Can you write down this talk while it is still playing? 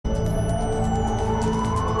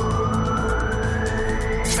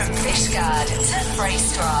Yard to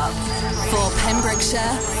Freystrop. For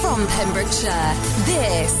Pembrokeshire, from Pembrokeshire,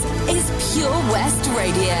 this is Pure West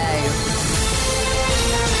Radio.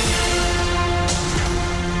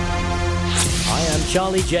 I am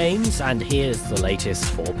Charlie James, and here's the latest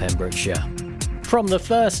for Pembrokeshire. From the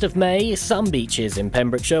 1st of May, some beaches in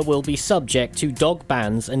Pembrokeshire will be subject to dog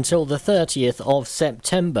bans until the 30th of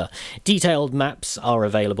September. Detailed maps are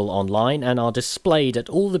available online and are displayed at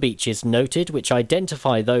all the beaches noted, which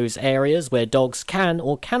identify those areas where dogs can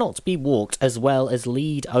or cannot be walked, as well as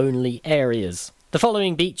lead-only areas. The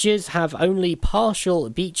following beaches have only partial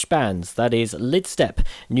beach bans, that is Lidstep,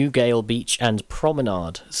 Newgale Beach and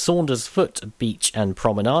Promenade, Saundersfoot Beach and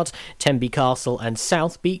Promenade, Tenby Castle and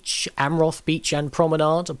South Beach, Amroth Beach and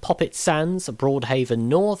Promenade, Poppet Sands, Broadhaven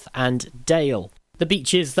North and Dale. The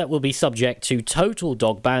beaches that will be subject to total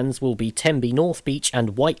dog bans will be Tenby North Beach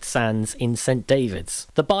and White Sands in St David's.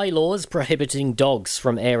 The bylaws prohibiting dogs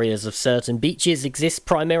from areas of certain beaches exist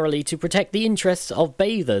primarily to protect the interests of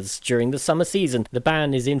bathers during the summer season. The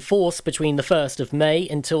ban is in force between the 1st of May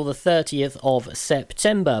until the 30th of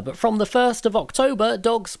September, but from the 1st of October,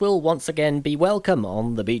 dogs will once again be welcome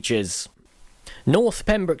on the beaches. North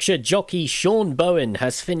Pembrokeshire jockey Sean Bowen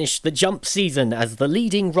has finished the jump season as the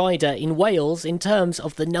leading rider in Wales in terms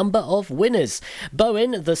of the number of winners.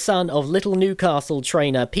 Bowen, the son of Little Newcastle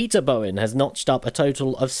trainer Peter Bowen, has notched up a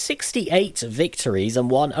total of 68 victories and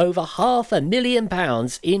won over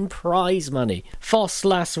 £500,000 in prize money. Foss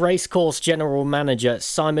Lass Racecourse General Manager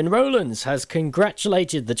Simon Rowlands has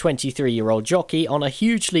congratulated the 23-year-old jockey on a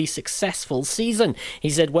hugely successful season. He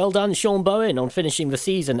said, "Well done, Sean Bowen, on finishing the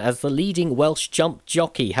season as the leading Welsh jump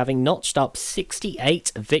jockey, having notched up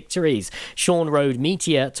 68 victories. Sean rode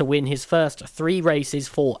Meteor to win his first 3 races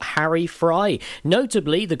for Harry Fry,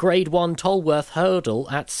 notably the Grade 1 Tolworth Hurdle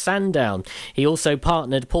at Sandown. He also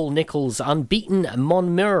partnered Paul Nicholls' unbeaten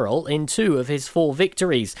Monmural in 2 of his 4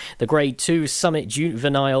 victories, the Grade 2 Summit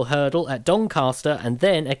Juvenile Hurdle at Doncaster and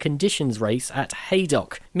then a conditions race at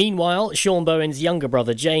Haydock. Meanwhile, Sean Bowen's younger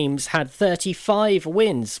brother James had 35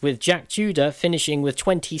 wins, with Jack Tudor finishing with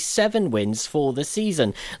 27 wins for the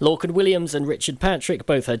season. Lorcan Williams and Richard Patrick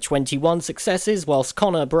both had 21 successes, whilst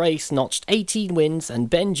Connor Brace notched 18 wins and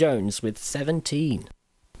Ben Jones with 17.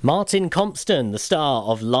 Martin Compston, the star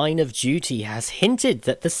of Line of Duty, has hinted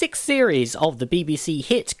that the 6th series of the BBC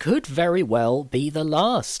hit could very well be the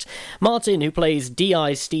last. Martin, who plays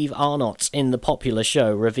D.I. Steve Arnott in the popular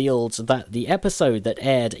show, revealed that the episode that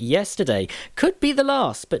aired yesterday could be the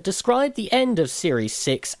last, but described the end of Series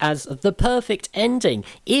 6 as the perfect ending,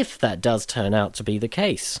 if that does turn out to be the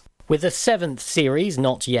case. With a 7th series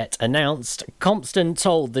not yet announced, Compston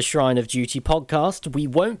told the Shrine of Duty podcast, "We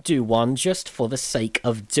won't do one just for the sake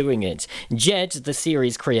of doing it. Jed, the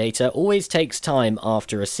series creator, always takes time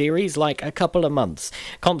after a series, like a couple of months."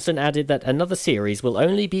 Compston added that another series will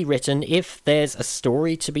only be written if there's a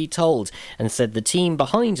story to be told, and said the team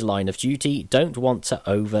behind Line of Duty don't want to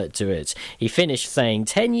overdo it. He finished saying,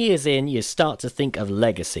 "10 years in, you start to think of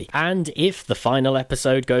legacy, and if the final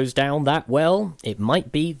episode goes down that well, it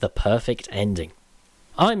might be the perfect ending."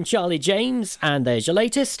 I'm Charlie James, and there's your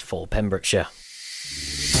latest for Pembrokeshire.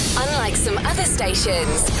 Unlike some other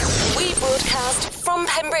stations, we broadcast from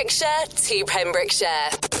Pembrokeshire to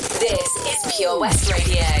Pembrokeshire. This is Pure West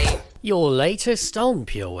Radio. Your latest on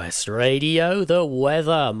Pure West Radio, the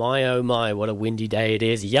weather. My oh my, what a windy day it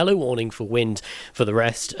is. Yellow warning for wind for the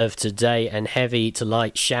rest of today and heavy to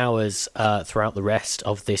light showers throughout the rest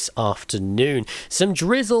of this afternoon. Some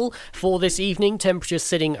drizzle for this evening, temperatures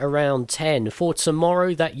sitting around 10. For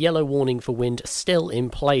tomorrow, that yellow warning for wind still in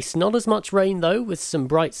place. Not as much rain though, with some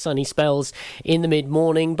bright sunny spells in the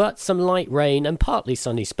mid-morning, but some light rain and partly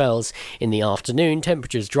sunny spells in the afternoon.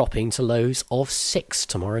 Temperatures dropping to lows of 6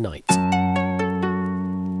 tomorrow night.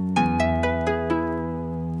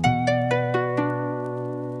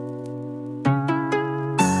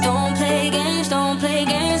 Don't play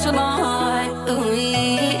games with my heart.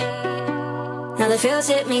 Ooh-wee. Now the feels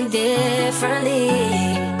hit me differently.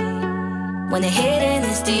 When the hitting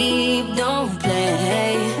is deep, don't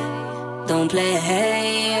play. Don't play,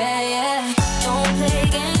 yeah, yeah. Don't play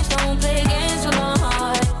games with my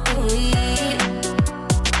heart. Ooh-wee.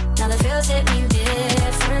 Now the feels hit me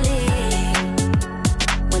differently.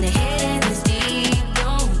 When the hitting is deep,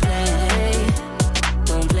 don't play.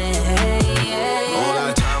 Don't play, yeah, yeah. All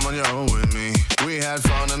that time on your own with me. We had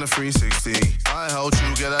fun on the 360. I helped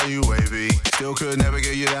you get out UAV. Still could never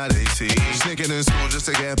get you that AC. Sneaking in school just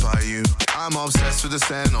to get by you. I'm obsessed with the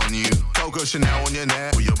sand on you. Coco Chanel on your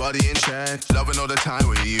neck with your body in check. Loving all the time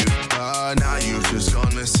with you. But now you've just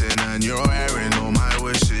gone missing and you're airing all my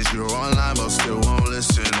wishes. You're online but still won't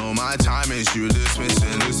listen. All my time is you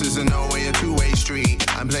dismissing. This isn't no way you're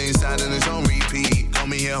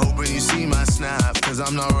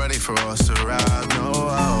I'm not ready for us to ride, no.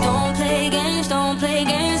 Don't play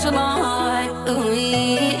games with my heart.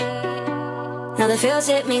 Ooh-wee. Now the feels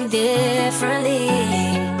hit me differently.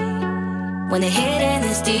 When the hitting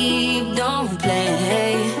is deep, don't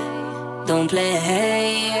play,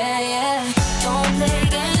 yeah, yeah. Don't play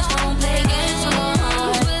games with my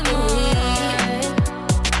heart. Ooh-wee.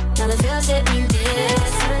 Now the feels hit me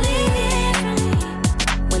differently.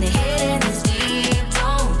 When the hitting is deep,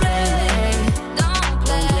 don't play,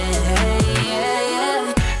 yeah,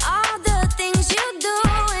 yeah. All the things you're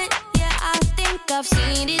doing, yeah, I think I've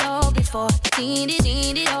seen it all before. Seen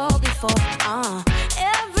it all before.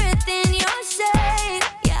 Everything you're saying,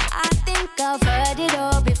 yeah, I think I've heard it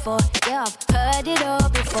all before. Yeah, I've heard it all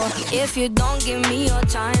before. If you don't give me your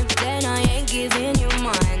time, then I ain't giving you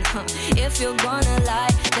mine. If you're gonna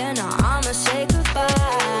lie, then I'ma say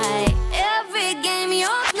goodbye. Every game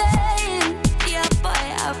you're playing, yeah, boy,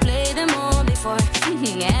 I've played them all before.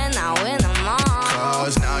 And I win them all.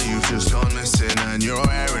 Cause now you've just gone missing, and you're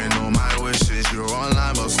airing all my wishes. You're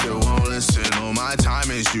online but still won't listen. All my time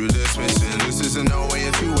is you dismissing. This isn't no way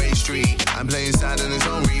a two-way street. I'm playing sad and it's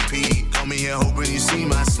on repeat. Got me here hoping you see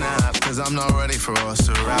my snap, cause I'm not ready for us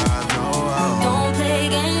to ride, no. Don't play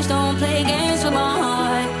games with my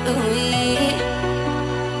heart. Ooh-wee.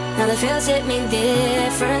 Now the feels hit me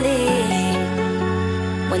differently.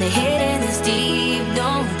 When the hitting is deep,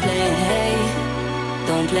 don't play,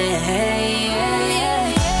 yeah,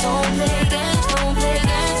 yeah. Don't play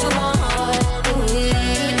games with my heart. Ooh-wee.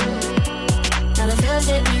 Now the feels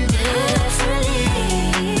hit me differently.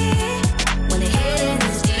 When the hitting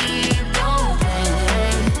is deep, don't play,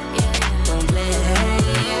 yeah,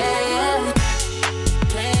 yeah.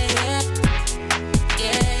 Play it,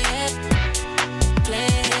 yeah,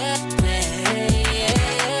 play it, yeah,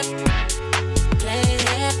 play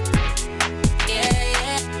it,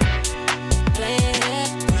 yeah, play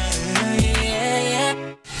it, yeah.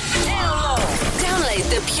 Download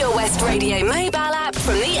the Pure West Radio mobile app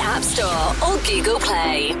from the App Store or Google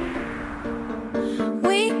Play.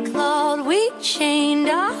 We clawed, we chained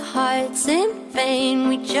our hearts in vain.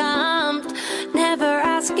 We jumped, never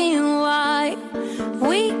asking why.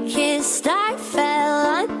 We kissed, I fell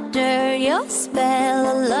under your spell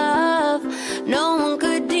of love. No one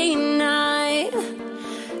could deny.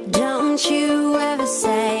 Don't you ever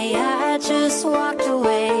say I just walked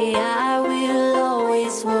away. I will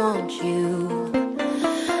always want you.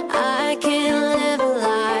 I can't live a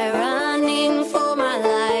lie, running for my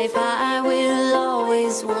life. I will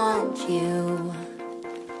always want you.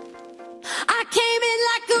 I came in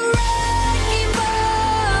like a wrecking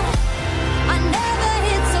ball. I never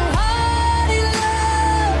hit so hard in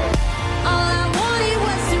love. All I wanted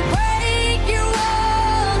was to break your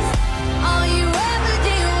walls. All you ever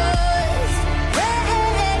did was wreck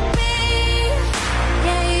me.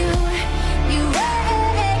 Yeah, you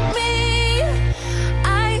wrecked me. I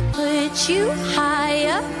put you high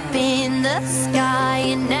up in the sky,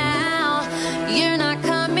 and now you're not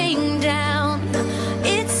coming down.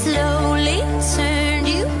 It slowly turned,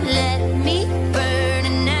 you let me burn,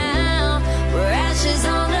 and now we're ashes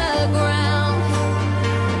on the ground.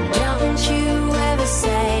 Don't you ever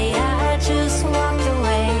say I just walked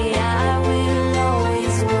away. I will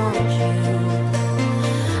always want you.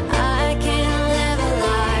 I can't live a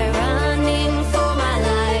lie, running for my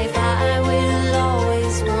life. I will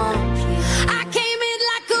always want you. I came in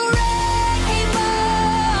like a wrecking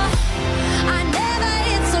ball. I never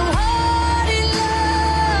hit so hard in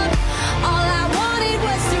love. All I wanted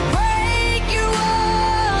was to break your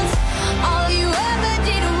walls. All you ever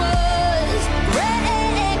did was wreck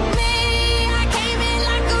me. I came in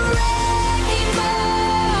like a wrecking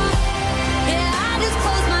ball. Yeah, I just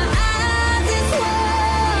closed my eyes and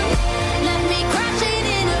swung. Let me crash it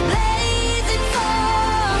in a blazing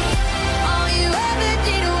fall. All you ever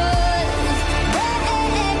did was wreck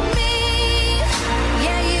me.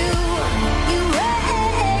 Yeah, you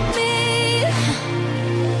wrecked me.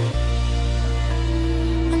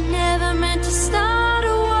 I never meant to start a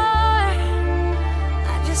war.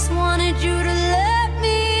 I just wanted you to let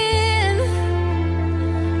me in.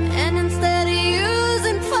 And instead of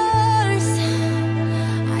using force,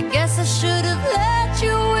 I guess I should have let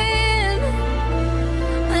you in.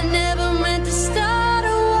 I never meant to start a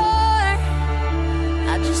war.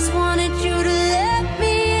 I just wanted you to let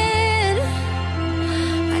me in.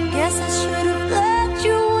 I guess I should have let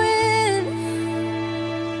you in.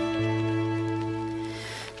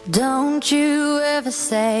 Don't you ever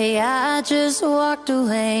say I just walked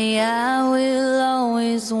away. I will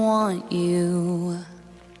always want you.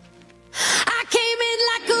 I came in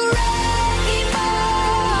like a wrecking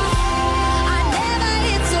ball. I never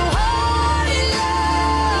hit so hard in love.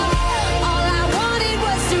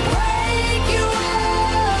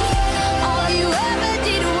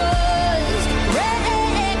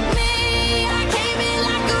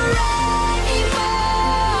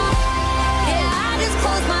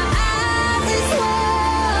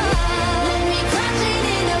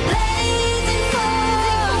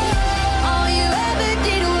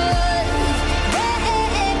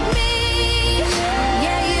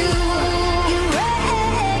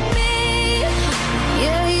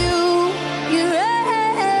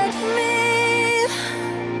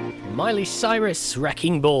 Cyrus,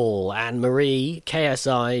 Wrecking Ball, and Marie,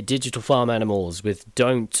 KSI, Digital Farm Animals with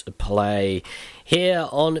Don't Play. Here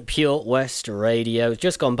on Pure West Radio,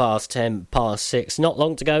 just gone past 6, not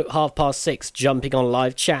long to go, 6:30, jumping on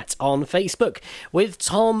live chat on Facebook with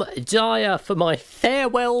Tom Dyer for my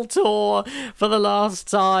farewell tour for the last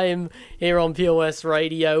time here on Pure West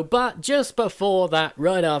Radio. But just before that,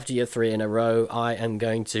 right after your 3 in a row, I am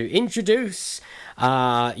going to introduce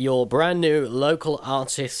your brand new local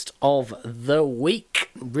artist of the week.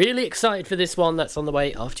 Really excited for this one. That's on the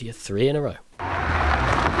way after your 3 in a row.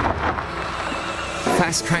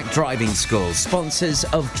 Fast Track Driving School, sponsors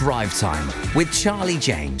of Drivetime with Charlie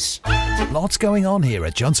James. Lots going on here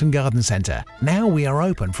at Johnson Garden Centre. Now we are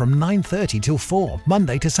open from 9:30 till 4,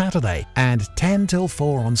 Monday to Saturday, and 10 till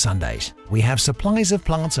 4 on Sundays. We have supplies of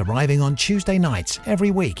plants arriving on Tuesday nights every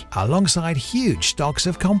week, alongside huge stocks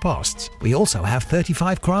of composts. We also have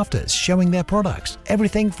 35 crafters showing their products,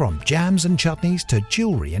 everything from jams and chutneys to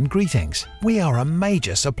jewellery and greetings. We are a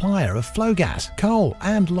major supplier of flow gas, coal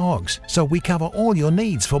and logs, so we cover all your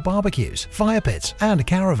needs for barbecues, fire pits and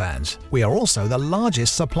caravans. We are also the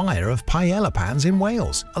largest supplier of paella pans in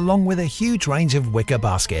Wales, along with a huge range of wicker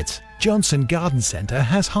baskets. Johnson Garden Centre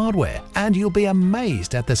has hardware, and you'll be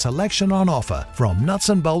amazed at the selection on offer, from nuts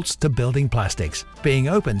and bolts to building plastics. Being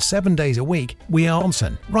open 7 days a week, we are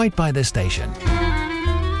Johnson, right by the station.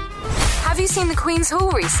 Have you seen the Queen's Hall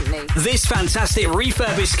recently? This fantastic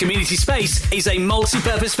refurbished community space is a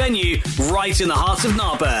multi-purpose venue right in the heart of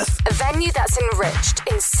Narberth. A venue that's enriched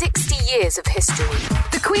in 60 years of history.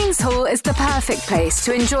 The Queen's Hall is the perfect place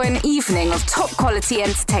to enjoy an evening of top-quality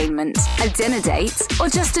entertainment, a dinner date, or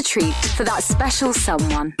just a treat for that special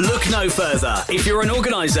someone. Look no further if you're an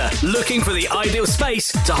organiser looking for the ideal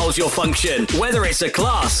space to hold your function, whether it's a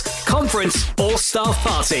class, conference, or staff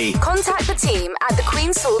party. Contact the team at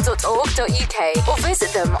thequeenshall.org.uk or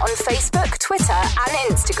visit them on Facebook, Twitter and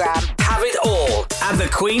Instagram. Have it all at the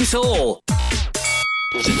Queen's Hall.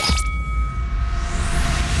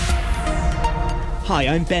 Hi,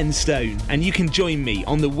 I'm Ben Stone, and you can join me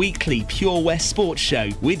on the weekly Pure West Sports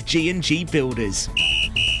Show with G&G Builders.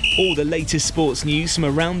 All the latest sports news from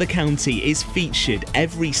around the county is featured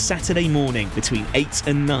every Saturday morning between 8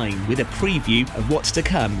 and 9 with a preview of what's to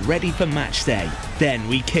come ready for match day. Then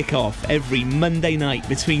we kick off every Monday night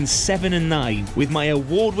between 7 and 9 with my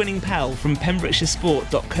award-winning pal from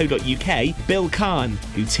PembrokeshireSport.co.uk, Bill Kahn,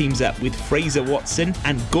 who teams up with Fraser Watson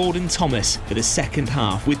and Gordon Thomas for the second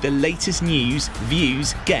half with the latest news,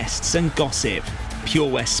 views, guests and gossip.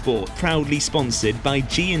 Pure West Sport, proudly sponsored by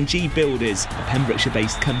G&G Builders, a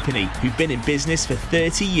Pembrokeshire-based company who've been in business for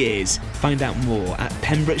 30 years. Find out more at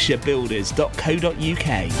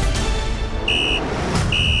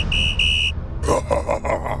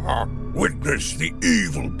pembrokeshirebuilders.co.uk. Witness the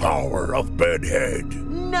evil power of Bedhead.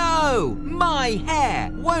 No! My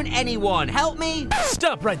hair! Won't anyone help me?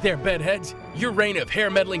 Stop right there, Bedheads. Your reign of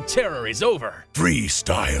hair-meddling terror is over.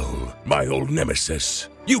 Freestyle, my old nemesis.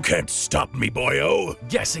 You can't stop me, boyo.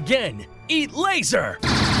 Guess again. Eat laser!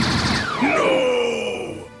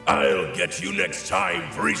 No! I'll get you next time,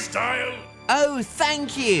 Freestyle. Oh,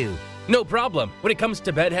 thank you. No problem. When it comes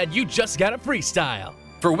to Bedhead, you just gotta freestyle.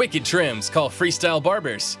 For wicked trims, call Freestyle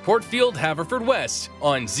Barbers, Portfield, Haverfordwest,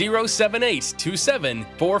 on 07827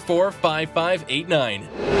 445589.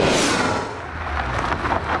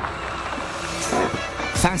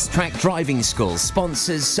 Fast Track Driving School,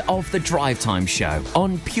 sponsors of the Drivetime Show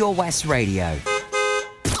on Pure West Radio.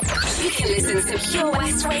 You can listen to Pure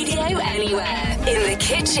West Radio anywhere. In the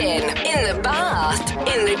kitchen, in the bath,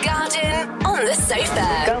 in the garden, on the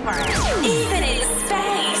sofa. Go for it. Even in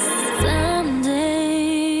space. Some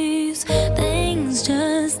days, things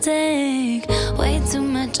just take way too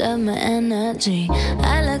much of my energy.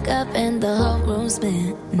 I look up and the whole room's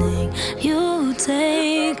spinning. You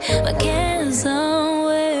take my cares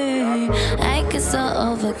away. I get so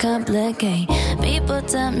overcomplicate. People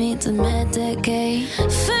tell me to medicate.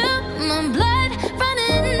 Feel my blood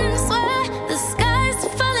running, swear the sky's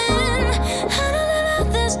falling. How to let out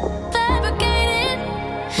this fabricated?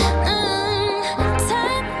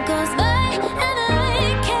 Time goes by and I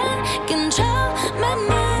can't control my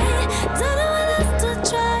mind. Don't know what else to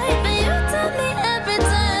try, but you tell me every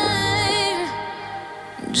time.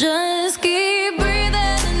 Just keep breathing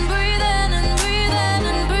and breathing and breathing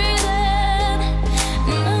and breathing.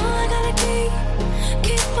 No, I gotta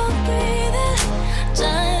keep on breathing.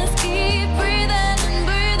 Just keep breathing and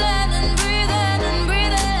breathing and breathing and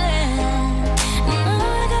breathing. No, I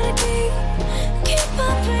gotta keep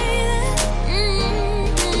on breathing.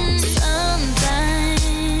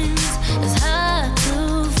 Sometimes it's hard to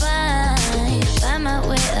find my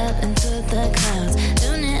way up into the clouds.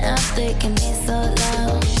 Tuning out, thinking me so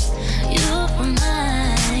low. You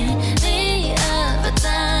remind me of a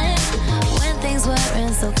time when things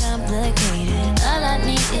weren't so complicated. All I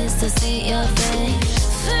need is to see your face.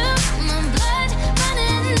 Feel my blood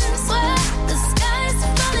running, swear the sky's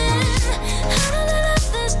falling. How do I love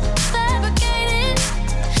this fabricated?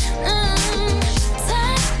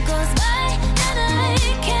 Time goes by and I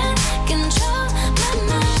can't control my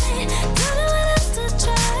mind. Don't know what else to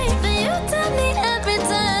try, but you tell me every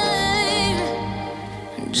time.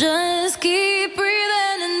 Just keep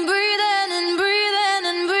breathing and breathing and breathing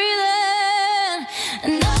and breathing.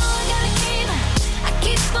 And now I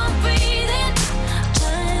keep on breathing.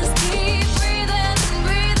 Just keep breathing and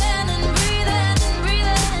breathing and breathing and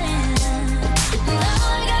breathing. Now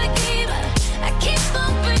I keep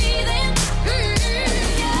on breathing.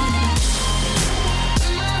 Yeah.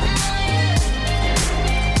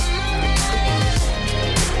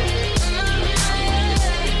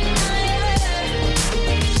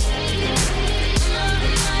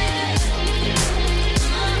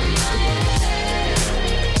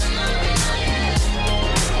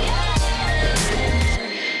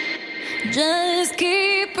 Just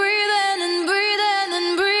keep breathing and breathing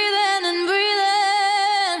and breathing and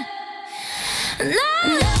breathing. No,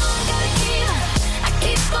 I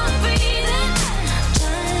keep on breathing.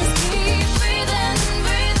 Just keep breathing and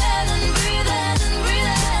breathing and breathing and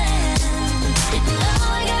breathing. No,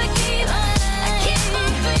 I keep on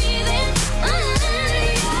breathing.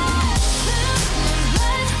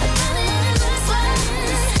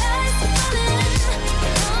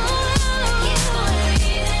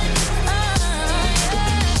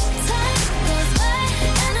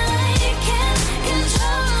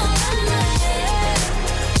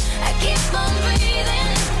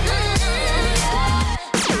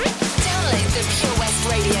 Download the Pure West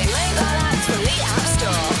Radio mobile app from the App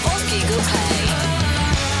Store or Google Play.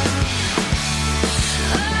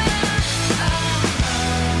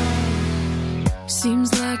 Seems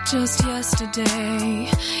like just yesterday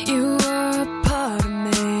you were a part of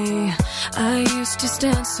me. I used to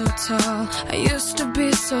stand so tall, I used to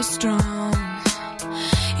be so strong.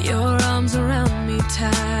 Your arms around me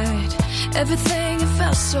tight, everything it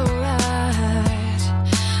felt so right.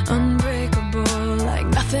 Unbreakable, like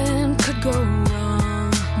nothing could go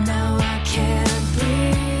wrong. Now I can't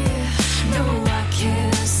breathe, no I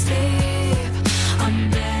can't sleep. I'm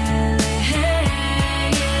barely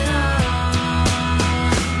hanging on.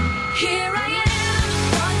 Here I am,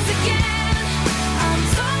 once again. I'm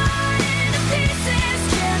torn into pieces,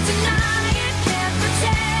 can't deny it, can't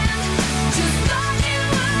pretend. Just thought you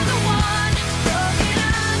were the one, broken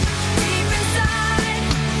up deep inside.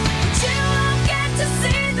 But you won't get to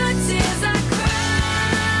see the tears I cry.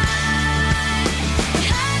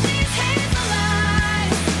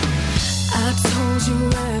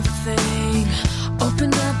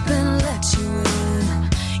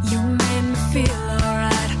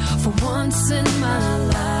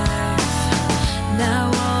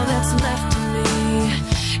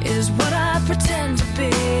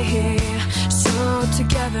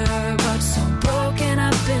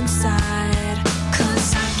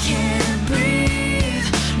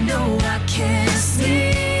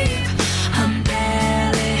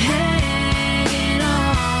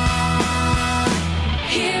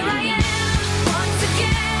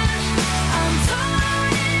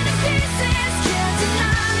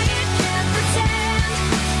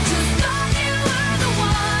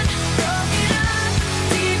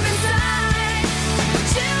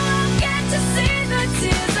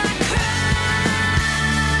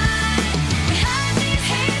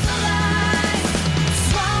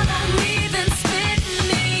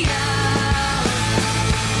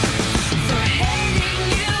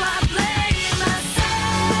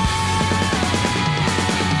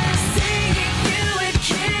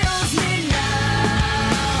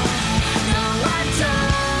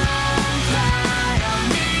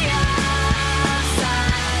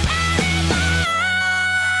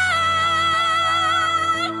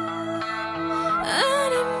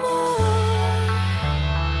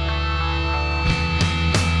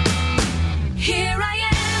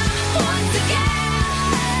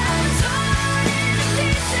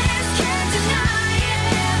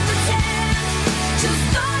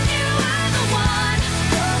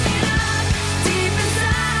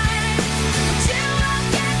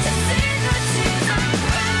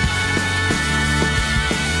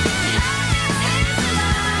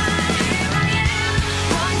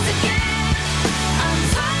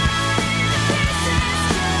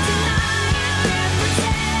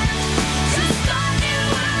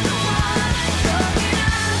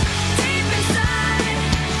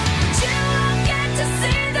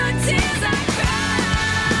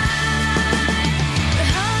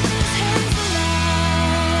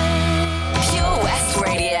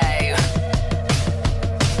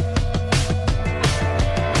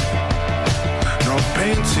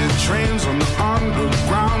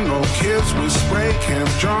 kids with spray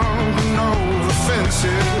cans jumping over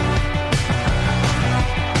fences.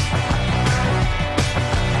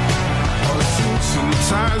 All the suits and the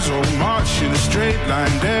ties all march in a straight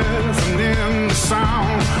line, deafening the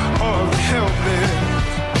sound of the helpless.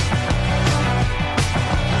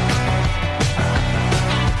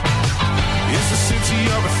 It's a city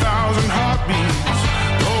of 1,000 heartbeats.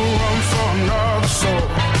 Don't run for another soul.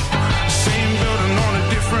 Same building on a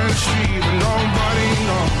different street, but nobody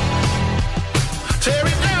knows. Tear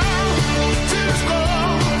it down till it's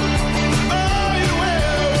gone. All you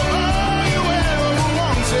ever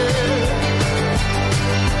wanted.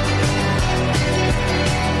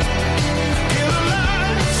 Kill the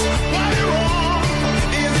lights while you're on.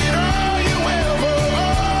 Is it all you ever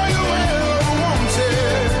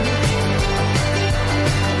wanted?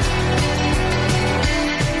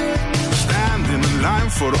 Stand in the line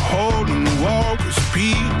for the hole in the wall, 'cause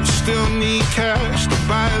people still need cash to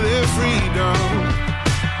buy their freedom.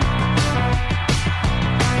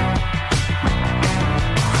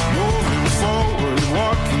 Moving forward,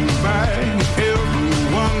 walking back,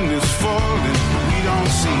 everyone is falling, we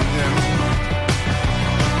don't see them.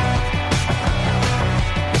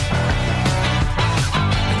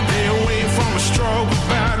 Stay away from a stroke of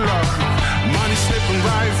bad luck, money slipping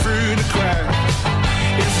right through the cracks.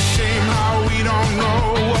 It's a shame how we don't know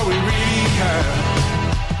what we really have.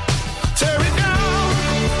 Tear it down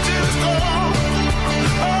till it's gone.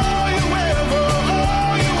 All you ever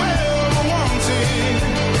wanted.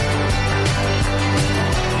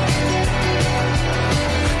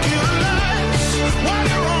 Kill the lights while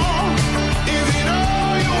you're on. Is it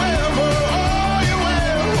all you ever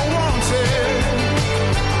wanted?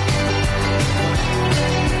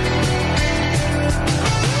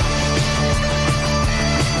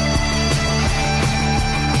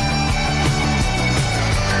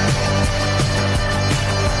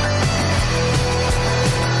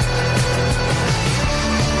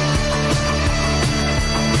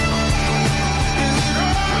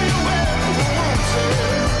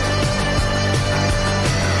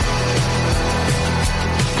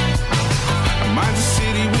 Mine's a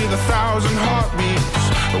city with 1,000 heartbeats,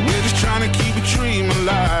 but we're just trying to keep a dream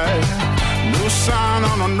alive. No sign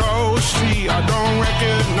on a no street I don't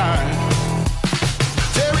recognize.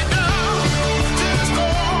 Tear it down till it's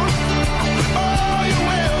gone. All you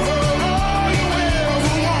ever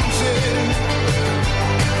wanted.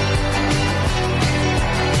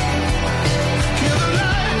 Kill the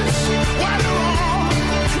lights while you're on.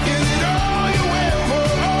 Is it all you ever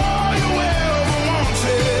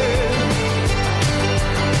wanted?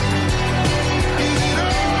 Is it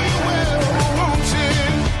all you ever wanted?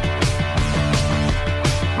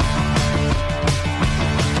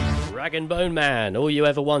 Rag and Bone Man, All You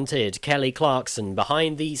Ever Wanted, Kelly Clarkson,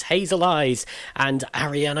 Behind These Hazel Eyes, and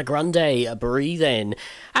Ariana Grande, Breathe In.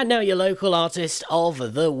 And now your local artist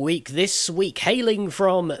of the week. This week, hailing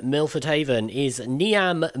from Milford Haven, is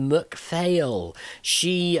Niamh McPhail.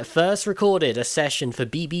 She first recorded a session for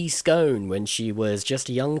BB Scone when she was just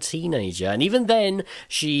a young teenager, and even then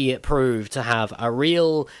she proved to have a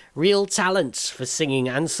real talent for singing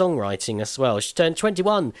and songwriting as well. She turned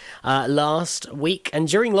 21 last week, and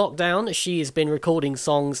during lockdown she has been recording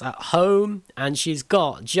songs at home, and she's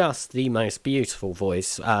got just the most beautiful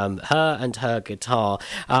voice. Her and her guitar.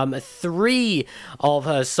 3 of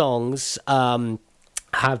her songs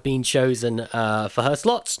have been chosen for her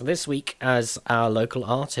slots this week as our local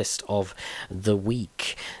artist of the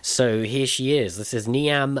week. So here she is. This is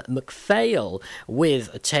Niamh McPhail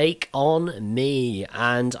with Take On Me.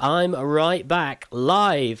 And I'm right back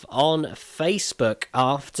live on Facebook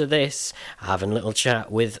after this, having a little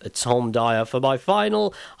chat with Tom Dyer for my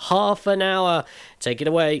final half an hour. Take it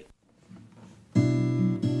away.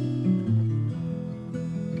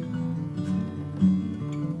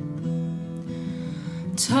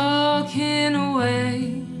 Talking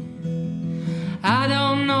away, I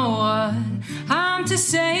don't know what I'm to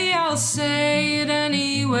say, I'll say it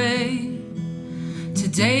anyway.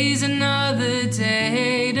 Today's another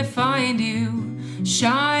day to find you,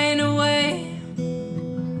 shine away.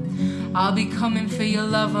 I'll be coming for your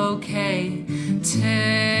love, okay?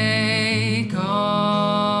 Take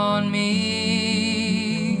on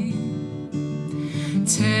me,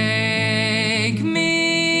 take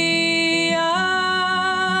me on.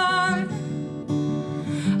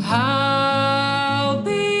 I'll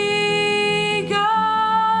be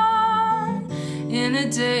gone in a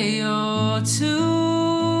day or two.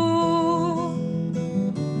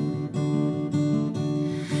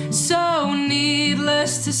 So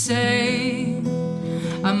needless to say,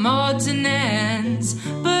 I'm odds and ends,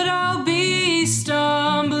 but I'll be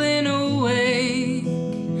stumbling awake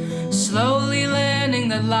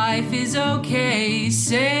that life is okay.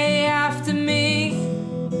 Say after me,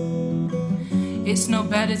 it's no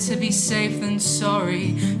better to be safe than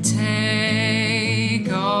sorry.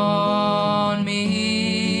 Take on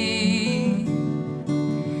me,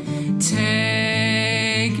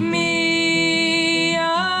 take me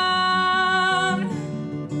on.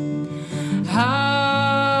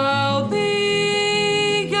 I'll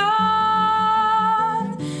be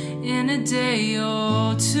gone in a day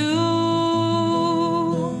or two.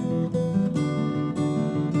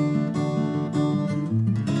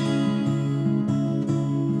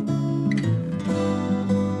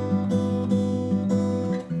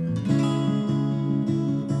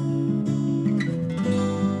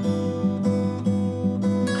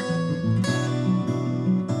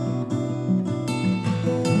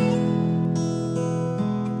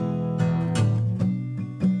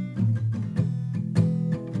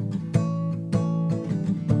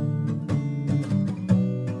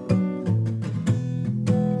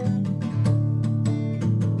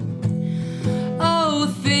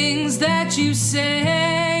 That you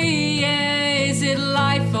say, yeah, is it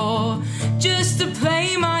life or just to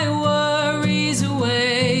play my worries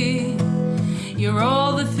away? You're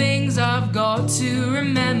all the things I've got to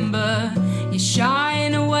remember. You're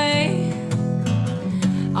shying away,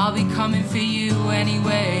 I'll be coming for you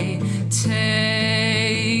anyway.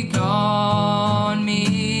 Take on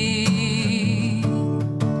me,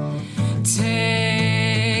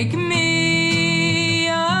 take me.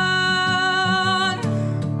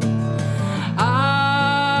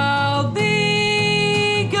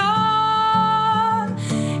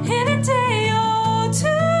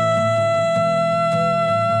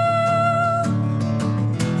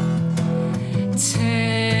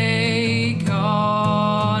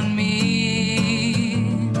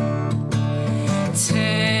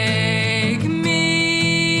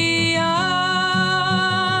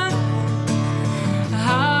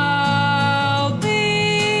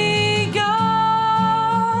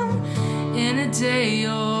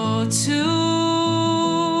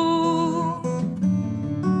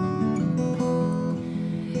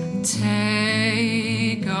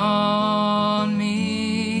 Take on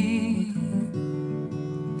me,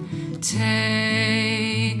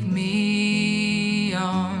 take me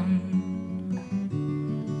on.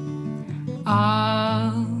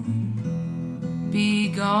 I'll be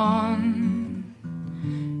gone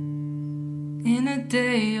in a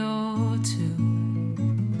day or two.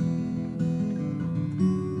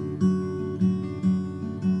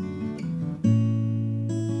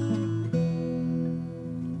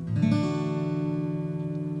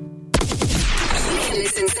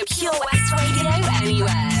 Listen to Pure West Radio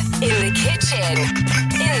anywhere. In the kitchen,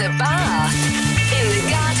 in the bar, in the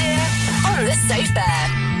garden, on the sofa,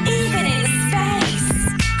 even in space.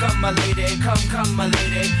 Come my lady, come my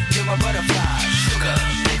lady, you're my butterfly, sugar,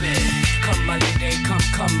 baby. Come my lady,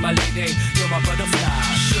 come my lady, you're my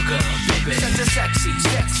butterfly, sugar, baby. Such a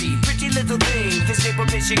sexy, pretty little thing. This April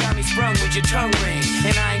bitch, you got me sprung with your tongue ring.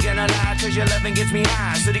 And I ain't gonna lie, cause your loving gets me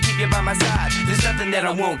high. So to keep you by my side, there's nothing that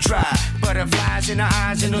I won't try. Butterflies in her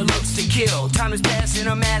eyes and her looks to kill. Time is passing,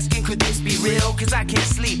 I'm asking, could this be real? Cause I can't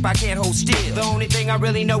sleep, I can't hold still. The only thing I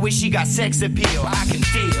really know is she got sex appeal. I can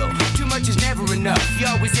feel, too much is never enough. You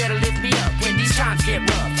always there to lift me up when these times get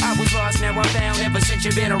rough. I was lost, now I'm found, ever since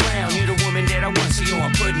you've been around. You're the woman that I want, so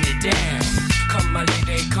I'm putting it down. Come my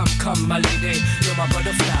lady, come my lady, you're my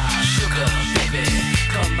butterfly, sugar, baby.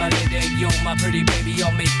 Come my lady, you're my pretty baby,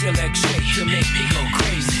 I'll make your legs shake, you make me go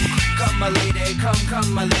crazy. Come my lady,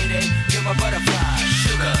 come my lady, you're my butterfly,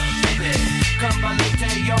 sugar, baby. Come my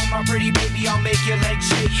lady, you're my pretty baby, I'll make your legs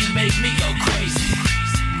shake, you make me go crazy.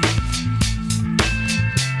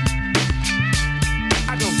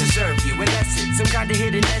 I don't deserve you, unless it's some kind of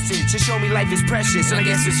hidden message to show me life is precious, and I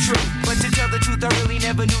guess it's true. But to tell the truth, I really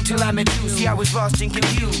never knew till I met you. See, I was lost and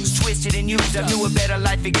confused, twisted and used. I knew a better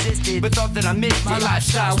life existed, but thought that I missed my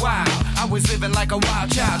lifestyle wild. I was living like a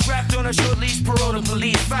wild child, trapped on a short leash, parole to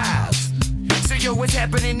police files. So yo, what's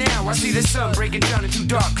happening now? I see the sun breaking down into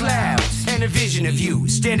dark clouds, and a vision of you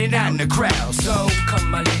standing out in the crowd. So come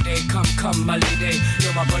my lady, come my lady,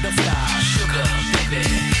 you're my butterfly, sugar, baby.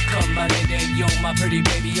 Come my lady, you're my pretty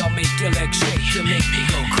baby, I'll make your legs shake, you make me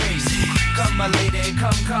go crazy. Come my lady,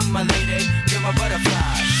 come my lady, you're my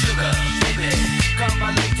butterfly, sugar, baby. Come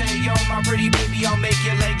my lady, you're my pretty baby, I'll make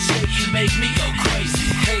your legs shake, you make me go crazy.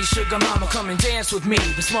 Hey sugar mama, come and dance with me.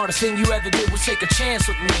 The smartest thing you ever did was take a chance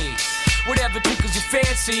with me. Whatever tickles your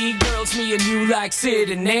fancy. Girls, me and you like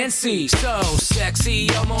Sid and Nancy. So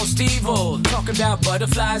sexy, almost evil. Talking about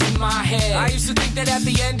butterflies in my head. I used to think that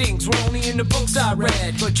happy endings were only in the books I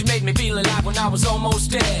read. But you made me feel alive when I was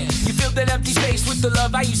almost dead. You filled that empty space with the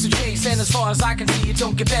love I used to chase. And as far as I can see, it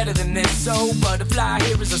don't get better than this. So butterfly,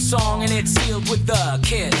 here is a song, and it's sealed with a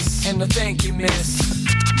kiss and a thank you, miss.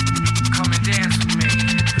 Come and dance with me.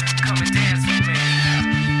 Come and dance with me.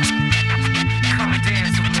 Come and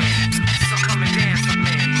dance with me. So come and dance with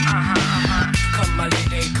me. Come my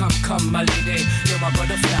lady, come my lady. You're my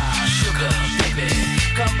butterfly, sugar baby.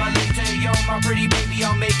 Come my lady, you're my pretty baby.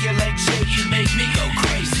 I'll make your legs shake, you make me go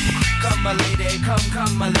crazy. Come my lady,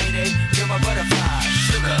 come my lady. You're my butterfly,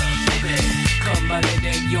 sugar baby. Come my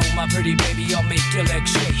lady, you're my pretty baby. I'll make your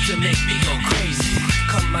legs shake, you make me go crazy.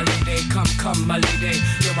 Come my lady, come my lady.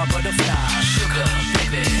 You're my butterfly, sugar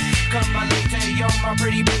baby. Come my lady, you're my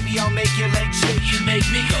pretty baby. I'll make your legs shake, you make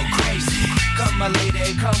me go crazy. Come my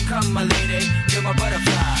lady, come my lady. You're my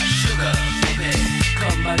butterfly, sugar baby.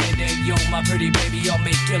 Come my lady, you're my pretty baby. I'll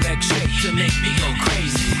make your legs shake, you make me go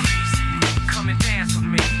crazy. Come and dance with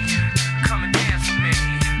me. Come and dance with me.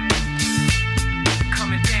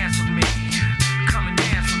 Come and dance with me. Come and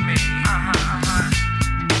dance with me.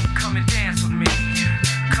 Come and dance with me. Come and dance with me.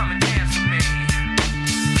 Come and dance with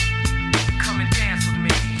me.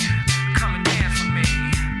 Come and dance with me.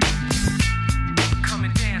 Come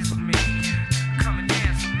and dance with me. Come and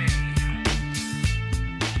dance with me.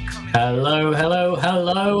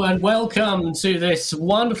 Hello, and welcome to this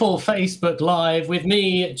wonderful Facebook Live with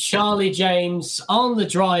me, Charlie James, on the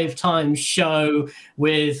Drive Time show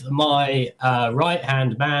with my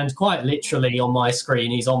right-hand man, quite literally on my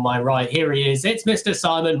screen. He's on my right. Here he is. It's Mr.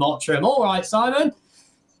 Simon Mottram. All right, Simon.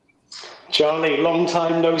 Charlie, long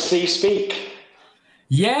time no see speak.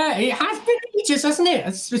 Yeah, it has been ages, hasn't it?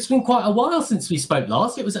 It's been quite a while since we spoke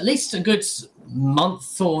last. It was at least a good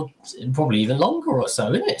month or probably even longer or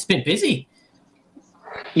so, isn't it? It's been busy.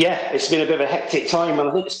 Yeah, it's been a bit of a hectic time, and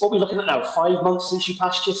I think it's what we're looking at now. 5 months since you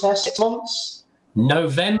passed your test. 6 months.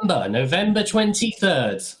 November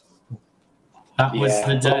 23rd. That was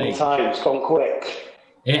the day. Long time. It's gone quick.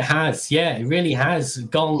 It has, yeah, it really has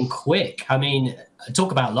gone quick. I mean,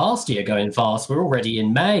 talk about last year going fast. We're already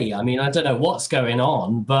in May. I mean, I don't know what's going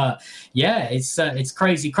on, but yeah, it's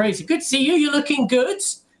crazy. Good to see you. You're looking good.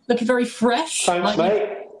 Looking very fresh. Thanks,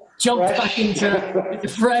 mate. Jumped back into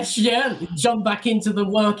fresh, yeah. Jumped back into the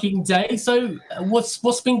working day. So,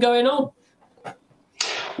 what's been going on?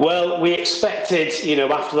 Well, we expected,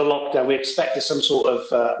 after the lockdown, we expected some sort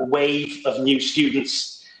of wave of new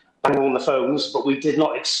students banging on the phones, but we did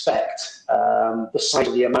not expect the size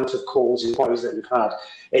of the amount of calls and inquiries that we've had.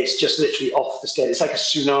 It's just literally off the scale. It's like a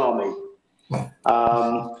tsunami.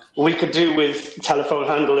 We could do with telephone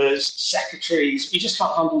handlers, secretaries. We just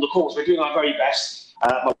can't handle the calls. We're doing our very best.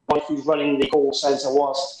 My wife, who's running the call centre,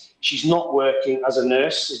 she's not working as a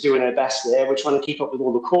nurse, is doing her best there. We're trying to keep up with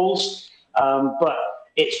all the calls, but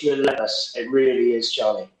it's relentless. It really is,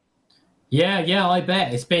 Charlie. Yeah, I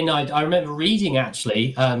bet. It's been, I remember reading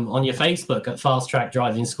actually on your Facebook at Fast Track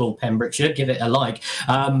Driving School, Pembrokeshire, give it a like,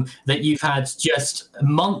 that you've had just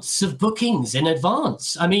months of bookings in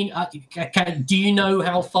advance. I mean, do you know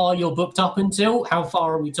how far you're booked up until? How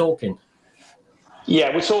far are we talking?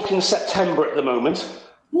 Yeah, we're talking September at the moment.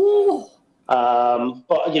 Ooh. But,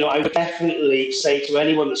 I would definitely say to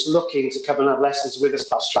anyone that's looking to come and have lessons with us,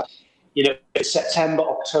 Fast Track, September,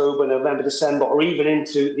 October, November, December, or even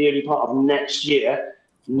into the early part of next year,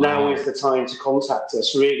 now is the time to contact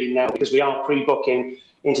us, really now, because we are pre-booking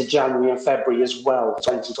into January and February as well,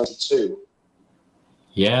 2022.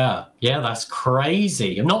 Yeah, that's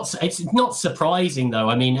crazy. It's not surprising, though.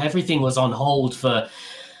 I mean, everything was on hold for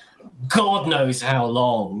God knows how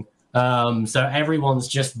long. So everyone's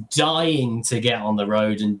just dying to get on the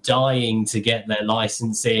road and dying to get their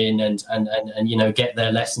license in and get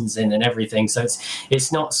their lessons in and everything. So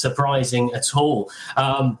it's not surprising at all.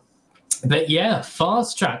 But yeah,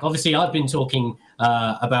 Fast Track. Obviously, I've been talking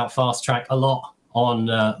about Fast Track a lot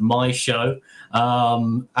on my show.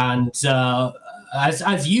 As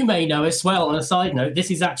you may know as well, on a side note,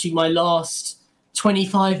 this is actually my last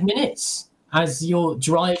 25 minutes as your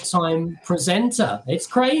Drive Time presenter. It's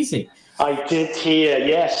crazy. I did hear,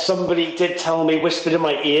 yes. Somebody did tell me, whispered in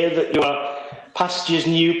my ear, that you are pastures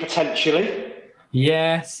new potentially.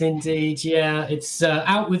 Yes, indeed. Yeah, it's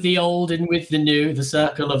out with the old and with the new, the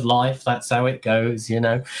circle of life. That's how it goes,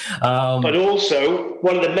 But also,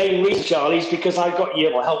 one of the main reasons, Charlie, is because I got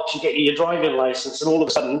you, or helped you get your driving license, and all of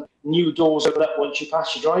a sudden, new doors open up once you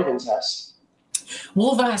pass your driving test.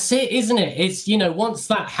 Well, that's it, isn't it? It's, once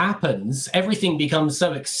that happens, everything becomes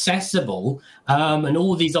so accessible, and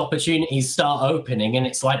all these opportunities start opening, and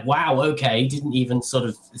it's like, wow, okay, didn't even sort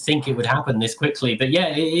of think it would happen this quickly. But yeah,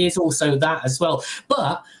 it is also that as well.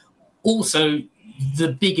 But also,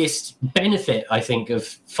 the biggest benefit, I think, of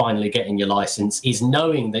finally getting your license is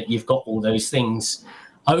knowing that you've got all those things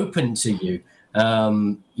open to you.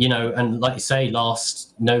 And like you say,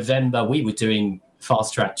 last November, we were doing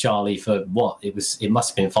Fast Track Charlie for it must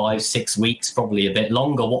have been 5-6 weeks, probably a bit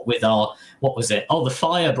longer. What was it? Oh, the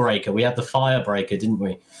Firebreaker. We had the Firebreaker, didn't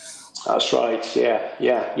we? That's right.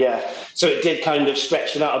 Yeah. So it did kind of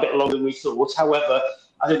stretch it out a bit longer than we thought. However,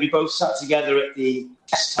 I think we both sat together at the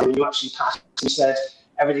test time and you actually passed and said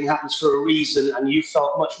everything happens for a reason, and you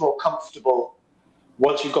felt much more comfortable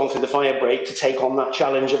once you've gone through the fire break to take on that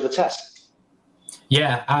challenge of the test.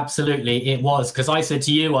 Yeah, absolutely. It was, because I said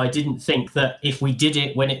to you, I didn't think that if we did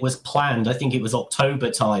it when it was planned, I think it was October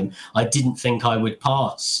time, I didn't think I would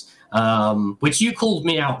pass, which you called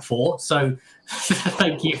me out for. So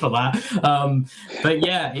thank you for that. But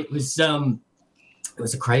yeah, it was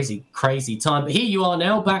a crazy, crazy time. But here you are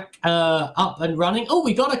now, back up and running. Oh,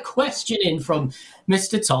 we got a question in from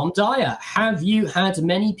Mr. Tom Dyer. Have you had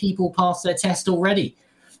many people pass their test already?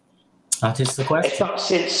 That is the question. If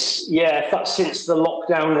that's since the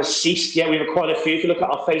lockdown has ceased, we've had quite a few. If you look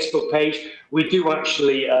at our Facebook page, we do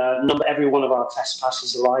actually number every one of our test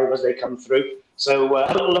passes alive as they come through. So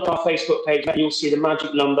have a look at our Facebook page and you'll see the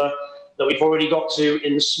magic number that we've already got to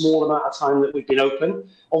in the small amount of time that we've been open.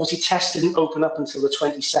 Obviously, tests didn't open up until the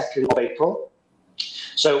 22nd of April.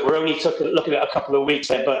 So we're only looking at a couple of weeks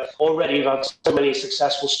there, but already we've had so many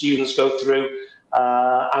successful students go through.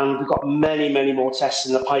 And we've got many, many more tests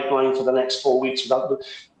in the pipeline for the next 4 weeks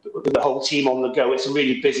with the whole team on the go. It's a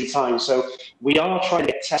really busy time. So we are trying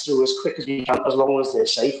to get tests through as quick as we can, as long as they're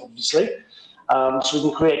safe, obviously. So we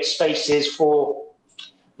can create spaces for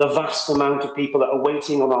the vast amount of people that are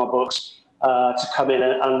waiting on our books to come in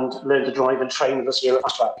and learn to drive and train with us here at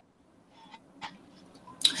Fast Track.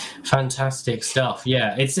 Fantastic stuff.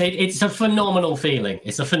 Yeah, it's a phenomenal feeling.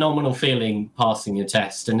 It's a phenomenal feeling passing your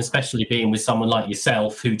test, and especially being with someone like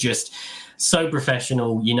yourself who just so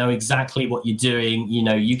professional. You know exactly what you're doing.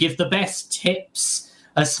 You give the best tips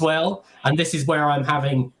as well. And this is where I'm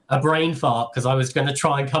having a brain fart, because I was going to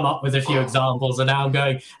try and come up with a few examples, and now I'm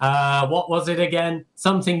going, what was it again?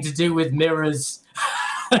 Something to do with mirrors.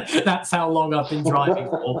 That's how long I've been driving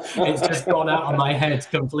for. It's just gone out of my head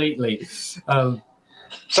completely.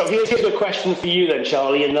 So here's a question for you then,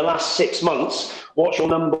 Charlie. In the last 6 months, what's your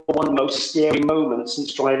number one most scary moment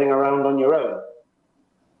since driving around on your own?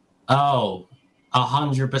 Oh,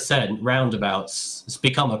 100% roundabouts. It's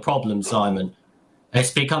become a problem, Simon.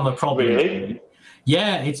 It's become a problem. Really?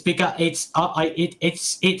 Yeah, it's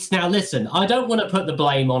now. Listen, I don't want to put the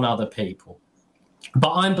blame on other people,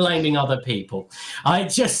 but I'm blaming other people. I get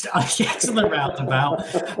to the roundabout,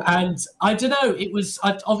 and I don't know.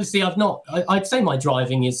 I'd say my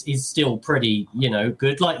driving is still pretty,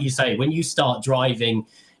 good. Like you say, when you start driving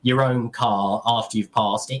your own car after you've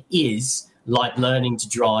passed, it is like learning to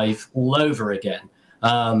drive all over again.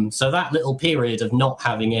 So that little period of not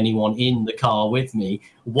having anyone in the car with me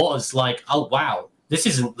was like, oh wow, this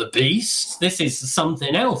isn't the Beast. This is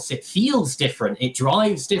something else. It feels different. It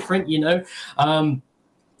drives different,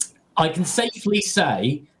 I can safely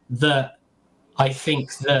say that I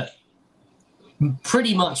think that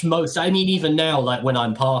pretty much even now, like when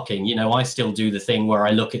I'm parking, I still do the thing where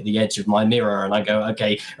I look at the edge of my mirror and I go,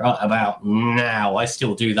 okay, right about now. I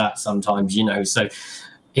still do that sometimes, so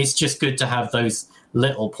it's just good to have those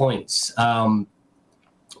little points.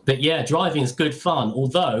 But yeah, driving is good fun,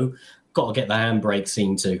 although got to get the handbrake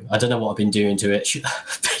seen to. I don't know what I've been doing to it.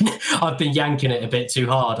 I've been yanking it a bit too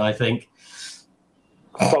hard, I think.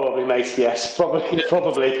 Probably, mate, yes.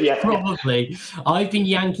 Probably, yeah. Probably. I've been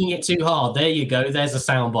yanking it too hard. There you go. There's a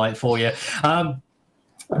soundbite for you.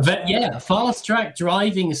 But yeah, Fast Track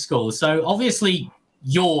Driving School. So obviously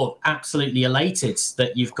you're absolutely elated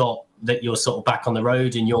that you're sort of back on the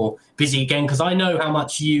road and you're busy again, because I know how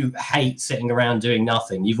much you hate sitting around doing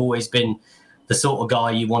nothing. You've always been the sort of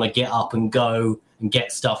guy you want to get up and go and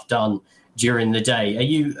get stuff done during the day. Are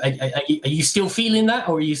you still feeling that,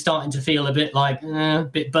 or are you starting to feel a bit like a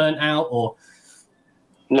bit burnt out? Or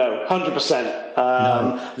no, 100%.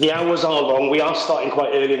 No. The hours are long. We are starting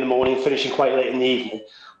quite early in the morning, finishing quite late in the evening.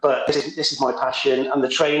 But this is my passion, and the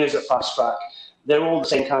trainers at Fast Track, they're all the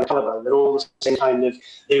same kind of caliber. They're all the same kind of,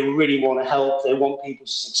 they really want to help. They want people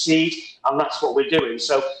to succeed, and that's what we're doing.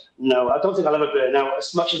 So no, I don't think I'll ever burn out.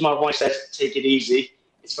 As much as my wife says, take it easy,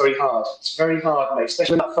 it's very hard. It's very hard, mate,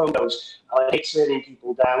 especially when that phone goes. I hate turning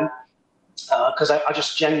people down. because I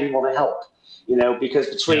just genuinely want to help, because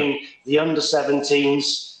between the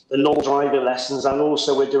under-17s, the normal driving lessons, and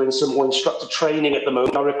also we're doing some more instructor training at the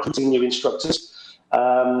moment. We're recruiting new instructors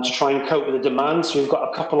to try and cope with the demand. So we've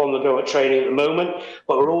got a couple on the go at training at the moment,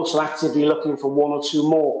 but we're also actively looking for one or two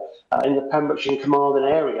more in the Pembrokeshire and Carmarthen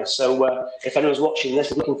area. So if anyone's watching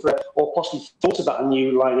this, looking for or possibly thought about a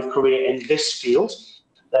new line of career in this field,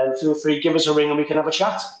 then feel free, give us a ring and we can have a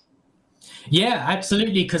chat. Yeah,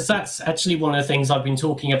 absolutely, because that's actually one of the things I've been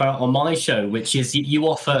talking about on my show, which is you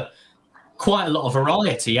offer quite a lot of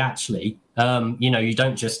variety, actually. You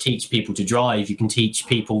don't just teach people to drive, you can teach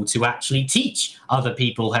people to actually teach other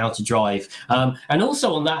people how to drive. And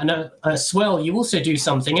also on that as well, you also do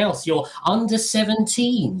something else, your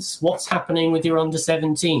under-17s. What's happening with your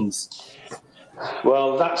under-17s?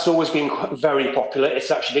 Well, that's always been very popular. It's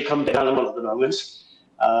actually become an animal at the moment.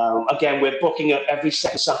 Again, we're booking up every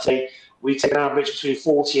second Saturday. We take an average between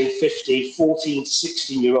 40 and 50, 14 to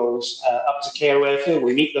 16-year-olds up to Care Airfield.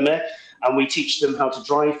 We meet them there and we teach them how to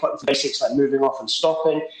drive, the basics like moving off and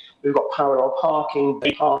stopping. We've got parallel parking,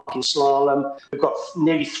 parking slalom. We've got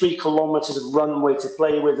nearly 3 kilometres of runway to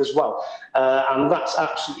play with as well. And that's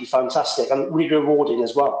absolutely fantastic and really rewarding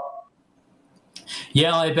as well.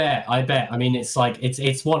 Yeah, I bet. I mean, it's like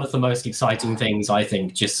it's one of the most exciting things, I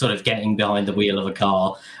think, just sort of getting behind the wheel of a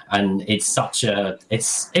car, and it's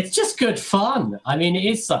just good fun. I mean, it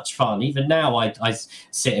is such fun. Even now, I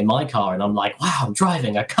sit in my car and I'm like, wow, I'm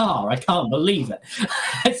driving a car. I can't believe it.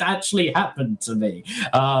 It's actually happened to me,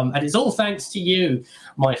 and it's all thanks to you,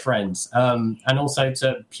 my friends, and also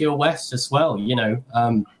to Pure West as well.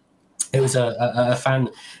 It was a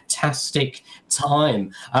fantastic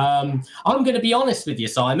time. I'm going to be honest with you,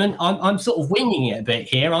 Simon. I'm sort of winging it a bit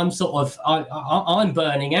here. I'm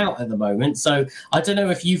burning out at the moment. So I don't know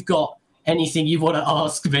if you've got anything you want to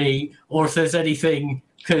ask me, or if there's anything,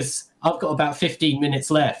 because I've got about 15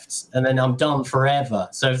 minutes left, and then I'm done forever.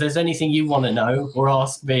 So if there's anything you want to know or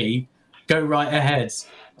ask me, go right ahead.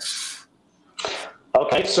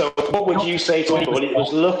 Okay. So what would you say to anyone who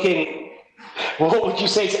was looking? What would you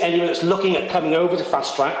say to anyone that's looking at coming over to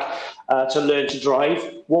Fast Track to learn to drive?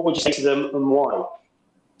 What would you say to them and why?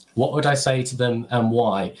 What would I say to them and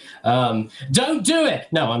why? Don't do it!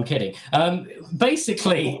 No, I'm kidding.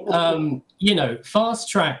 Basically, Fast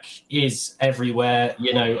Track is everywhere.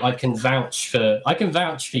 I can vouch for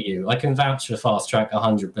you. I can vouch for Fast Track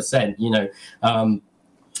 100%.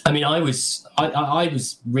 I mean, I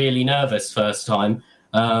was really nervous first time.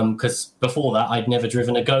 Because before that, I'd never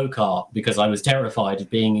driven a go-kart because I was terrified of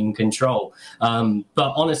being in control. But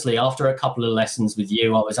honestly, after a couple of lessons with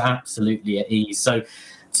you, I was absolutely at ease. So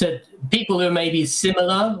to people who are maybe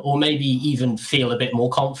similar or maybe even feel a bit more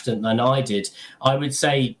confident than I did, I would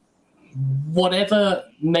say whatever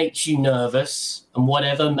makes you nervous and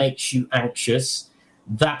whatever makes you anxious,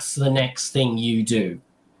 that's the next thing you do.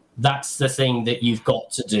 That's the thing that you've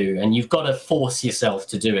got to do. And you've got to force yourself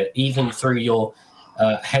to do it, even through your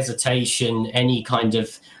hesitation, any kind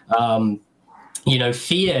of,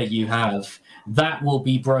 fear you have, that will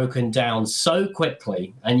be broken down so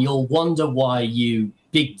quickly, and you'll wonder why you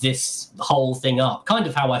bigged this whole thing up. Kind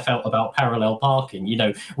of how I felt about parallel parking.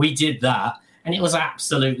 We did that, and it was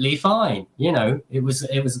absolutely fine. It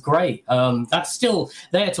was great. That's still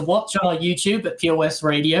there to watch on our YouTube at Pure West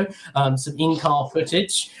Radio. Some in-car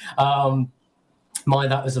footage.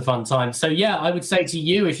 That was a fun time. So, yeah, I would say to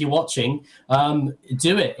you, if you're watching,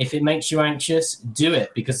 do it. If it makes you anxious, do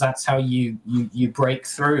it, because that's how you break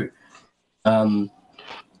through and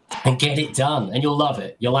get it done. And you'll love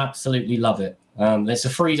it. You'll absolutely love it. There's a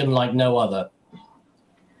freedom like no other.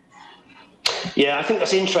 Yeah, I think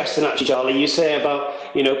that's interesting, actually, Charlie. You say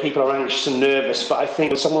about, people are anxious and nervous, but I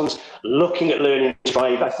think when someone's looking at learning to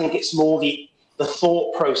drive, I think it's more the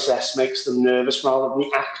thought process makes them nervous rather than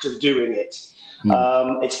the act of doing it.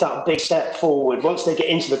 It's that big step forward. Once they get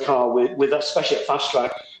into the car with us, especially at Fast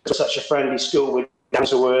Track, it's such a friendly school with down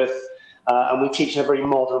to earth, and we teach in a very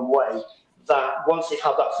modern way, that once they've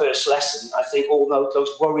had that first lesson, I think all those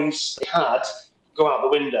worries they had go out the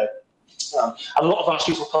window. A lot of our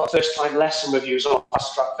students will put first-time lesson reviews on our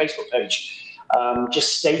Fast Track Facebook page,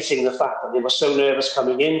 just stating the fact that they were so nervous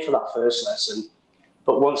coming in for that first lesson,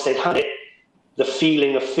 but once they'd had it, the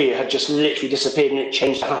feeling of fear had just literally disappeared, and it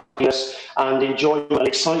changed to happiness and enjoyment and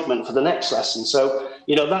excitement for the next lesson. So,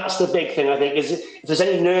 that's the big thing, I think, is if there's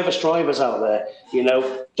any nervous drivers out there,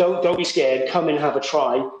 don't be scared. Come in, have a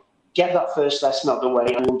try, get that first lesson out of the way,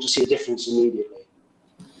 and you'll just see a difference immediately.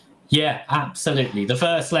 Yeah, absolutely. The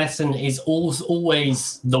first lesson is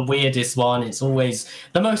always the weirdest one. It's always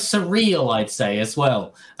the most surreal, I'd say, as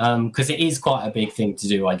well, because it is quite a big thing to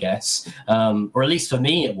do, I guess, or at least for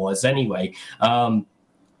me it was anyway.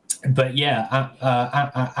 But yeah,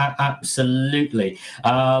 absolutely.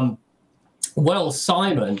 Well,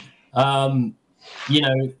 Simon,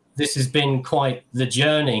 this has been quite the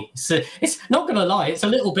journey. So it's not going to lie, it's a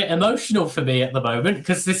little bit emotional for me at the moment,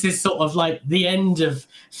 because this is sort of like the end of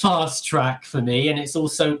Fast Track for me, and it's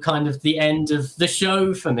also kind of the end of the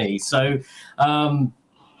show for me. So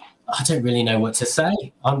I don't really know what to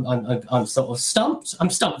say. I'm sort of stumped. I'm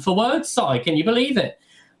stumped for words, Si. Can you believe it?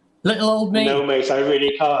 Little old me. No, mate, I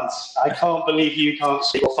really can't. I can't believe you can't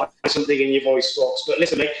speak or find something in your voice box. But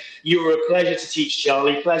listen, mate, you were a pleasure to teach,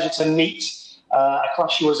 Charlie. Pleasure to meet. I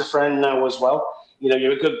class you as a friend now as well.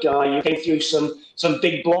 You're a good guy. You came through some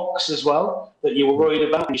big blocks as well that you were worried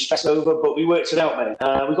about and you stressed over, but we worked it out, mate.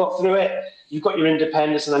 We got through it. You've got your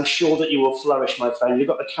independence, and I'm sure that you will flourish, my friend. You've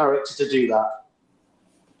got the character to do that.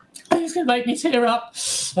 It's going to make me tear up.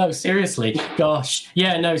 No, seriously. Gosh.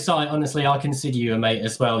 Yeah, no, Si, honestly, I consider you a mate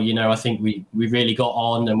as well. I think we really got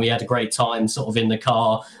on and we had a great time sort of in the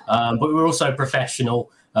car. But we were also professional.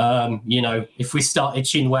 If we started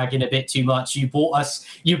chin-wagging a bit too much, you brought us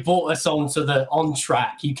on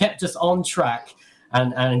track. You kept us on track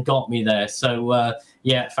and got me there. So,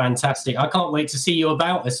 yeah, fantastic. I can't wait to see you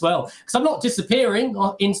about as well, because I'm not disappearing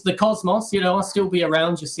into the cosmos. I'll still be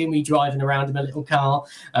around. You'll see me driving around in my little car.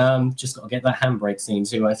 Just got to get that handbrake scene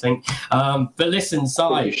too, I think. But listen, Si.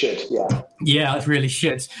 You should, yeah. Yeah, I really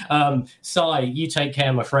should. Si, you take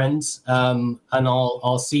care, my friends, and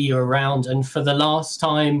I'll see you around. And for the last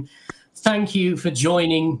time, thank you for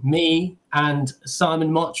joining me and Simon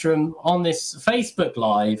Mottram on this Facebook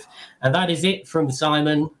Live. And that is it from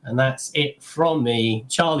Simon, and that's it from me,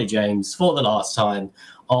 Charlie James, for the last time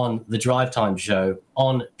on the Drivetime Show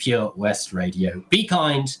on Pure West Radio. Be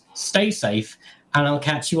kind, stay safe, and I'll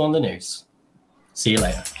catch you on the news. See you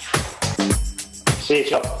later. See you,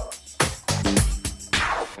 Charlie.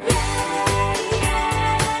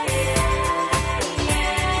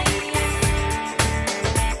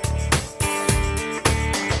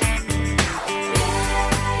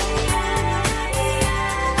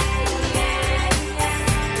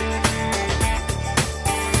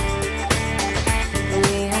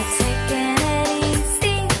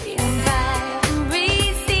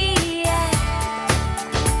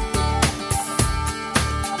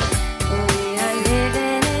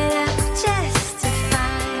 Living it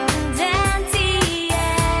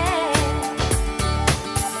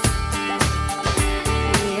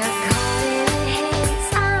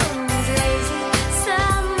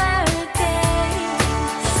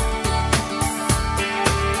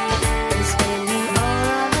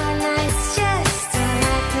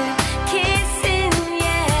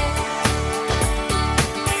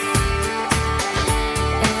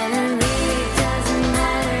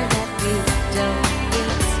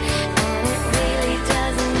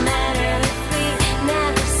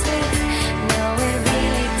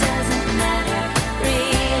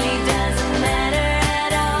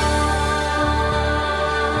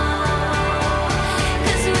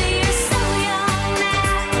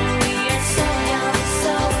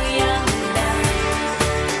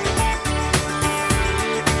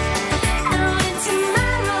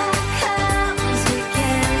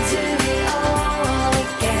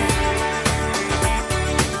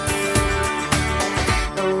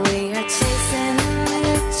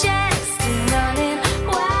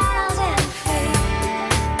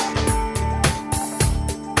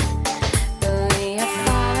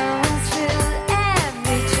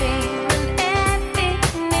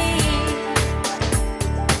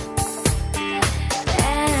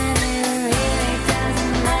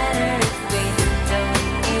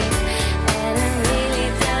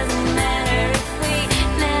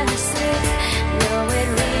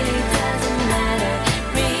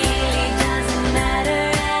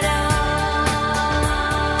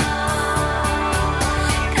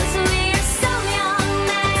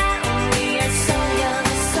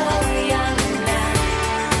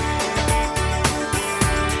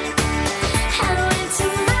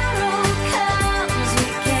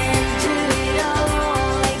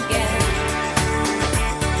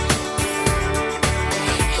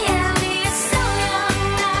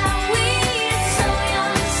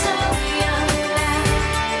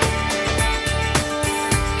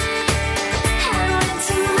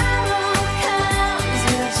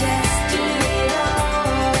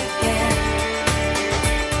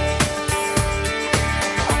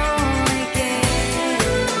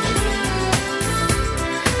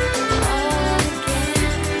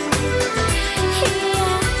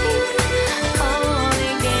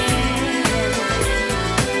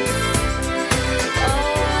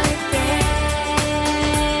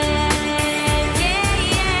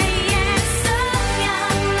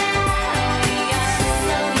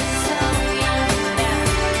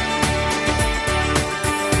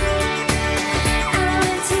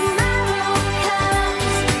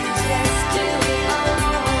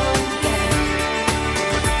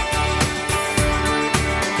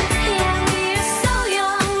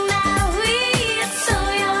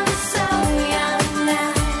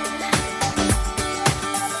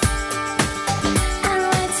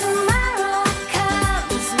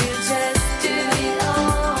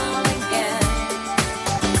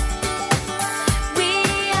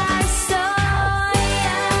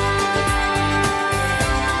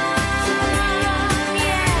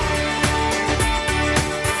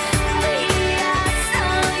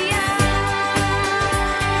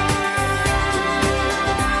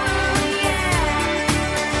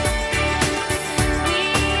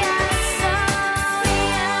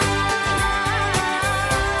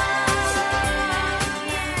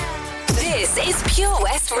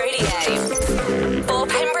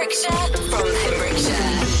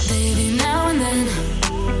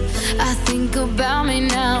about me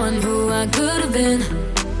now and who I could have been.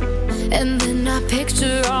 And then I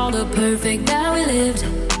picture all the perfect that we lived,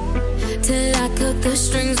 till I cut the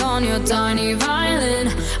strings on your tiny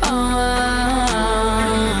violin.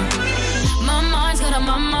 My mind's got a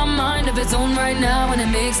mind of its own right now, and it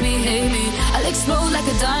makes me hate me. I'll explode like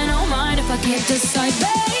a dynamite if I can't decide,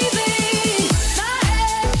 baby. My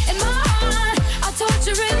head and my heart are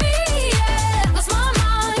torturing me. Yeah, lost my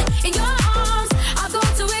mind in your arms. I go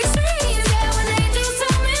to extremes. Yeah, when angels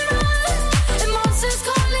tell me run and monsters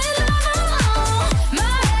call it love.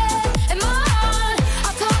 My head and my heart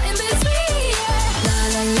are caught in between. Yeah, la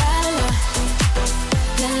la la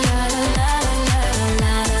la, la la la la la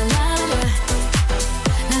la la la.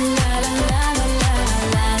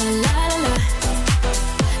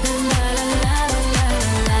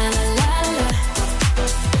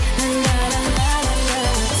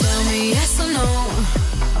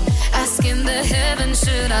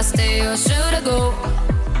 Should I stay or should I go?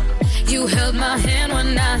 You held my hand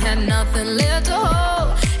when I had nothing left to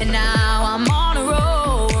hold, and now I'm on a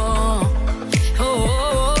roll.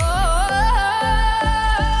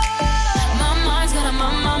 My mind's got a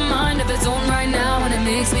mind of its own right now, and it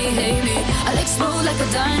makes me hate me. I'll explode like a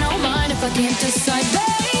dynamite if I can't decide,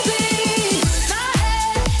 baby. My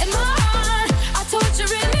head and my heart are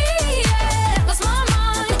torturing me. Yeah, lost my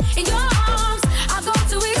mind in your arms. I go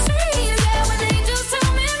to extremes. Yeah, when angels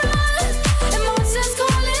tell me run and monsters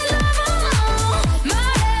call it love. My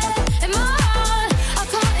head and my heart are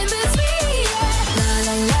caught in between. Yeah, la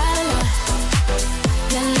la la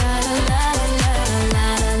la, la la la la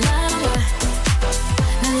la la la la,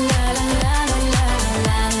 la la la la la la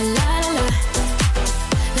la la.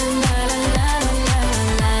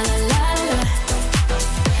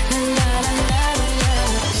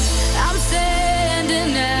 I'm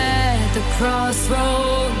standing at the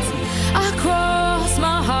crossroads. I cross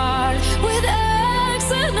my heart with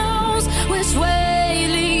X and O's. Which way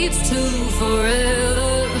leads to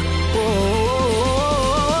forever?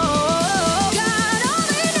 God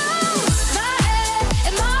only knows. My head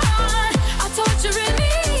and my heart are torturing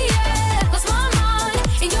me. Yeah, lost my mind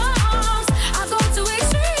in your arms. I go to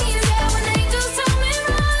extremes. Yeah, when angels tell me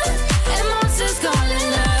run and monsters call it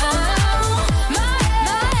love. My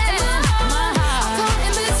head and my heart are caught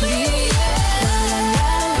in between.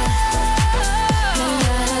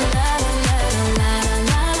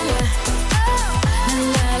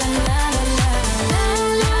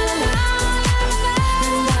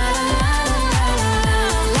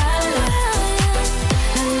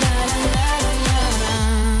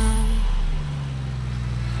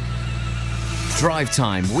 Drive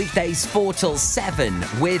Time, weekdays 4 till 7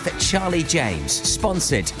 with Charlie James,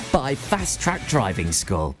 sponsored by Fast Track Driving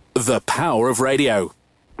School. The power of radio.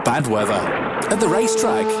 Bad weather. At the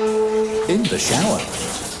racetrack. In the shower.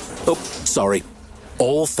 Oh, sorry.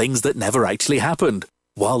 All things that never actually happened.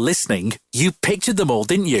 While listening, you pictured them all,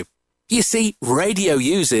 didn't you? You see, radio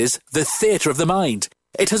uses the theatre of the mind.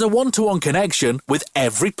 It has a one-to-one connection with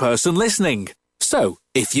every person listening. So,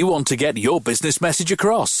 if you want to get your business message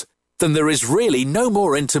across, then there is really no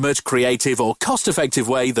more intimate, creative or cost-effective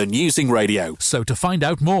way than using radio. So to find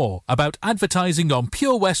out more about advertising on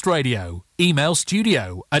Pure West Radio, email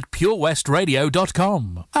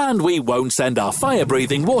studio@purewestradio.com. And we won't send our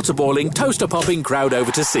fire-breathing, water-boiling, toaster-popping crowd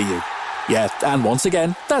over to see you. Yeah, and once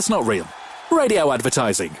again, that's not real. Radio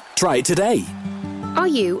advertising. Try it today. Are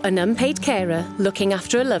you an unpaid carer looking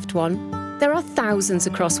after a loved one? There are thousands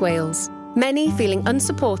across Wales, many feeling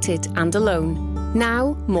unsupported and alone.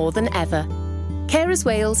 Now more than ever. Carers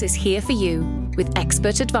Wales is here for you with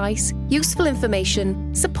expert advice, useful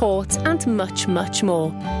information, support and much, much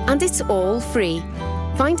more. And it's all free.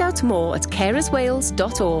 Find out more at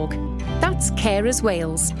carerswales.org. That's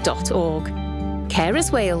carerswales.org.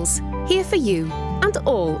 Carers Wales, here for you and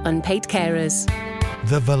all unpaid carers.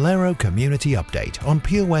 The Valero Community Update on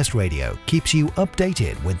Pure West Radio keeps you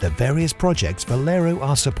updated with the various projects Valero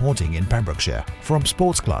are supporting in Pembrokeshire, from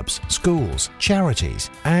sports clubs, schools, charities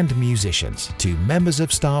and musicians to members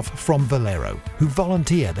of staff from Valero who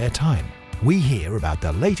volunteer their time. We hear about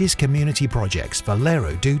the latest community projects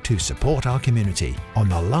Valero do to support our community on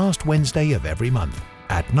the last Wednesday of every month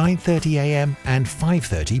at 9:30 a.m. and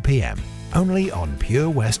 5:30 p.m. only on Pure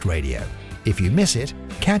West Radio. If you miss it,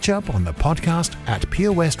 catch up on the podcast at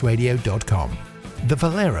purewestradio.com. The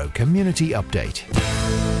Valero Community Update.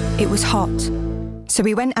 It was hot, so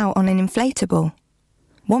we went out on an inflatable.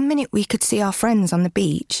 One minute we could see our friends on the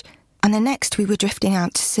beach, and the next we were drifting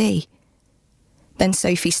out to sea. Then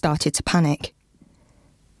Sophie started to panic.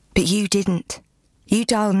 But you didn't. You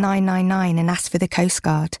dialed 999 and asked for the Coast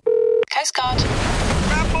Guard. Coast Guard.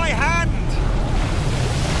 Grab my hand!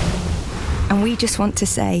 And we just want to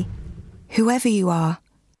say, whoever you are,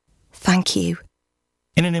 thank you.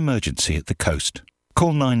 In an emergency at the coast,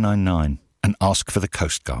 call 999 and ask for the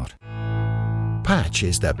Coast Guard. Patch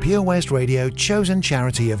is the Pure West Radio chosen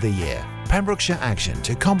charity of the year. Pembrokeshire Action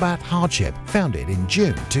to Combat Hardship, founded in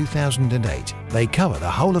June 2008. They cover the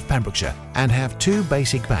whole of Pembrokeshire and have 2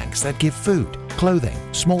 basic banks that give food, clothing,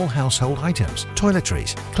 small household items,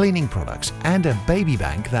 toiletries, cleaning products, and a baby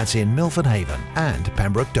bank that's in Milford Haven and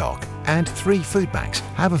Pembroke Dock, and 3 food banks,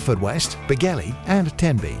 Haverfordwest, Begelly and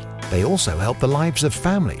Tenby. They also help the lives of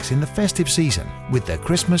families in the festive season with their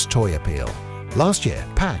Christmas toy appeal. Last year,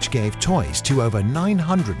 Patch gave toys to over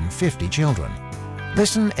 950 children.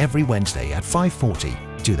 Listen every Wednesday at 5:40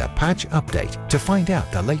 to the Patch Update to find out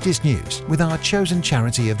the latest news with our chosen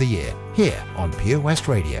charity of the year here on Pure West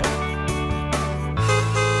Radio.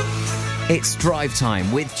 It's Drive Time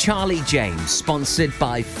with Charlie James, sponsored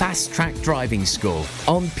by Fast Track Driving School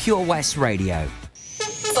on Pure West Radio.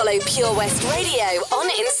 Follow Pure West Radio on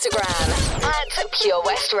Instagram at Pure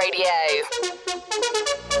West Radio.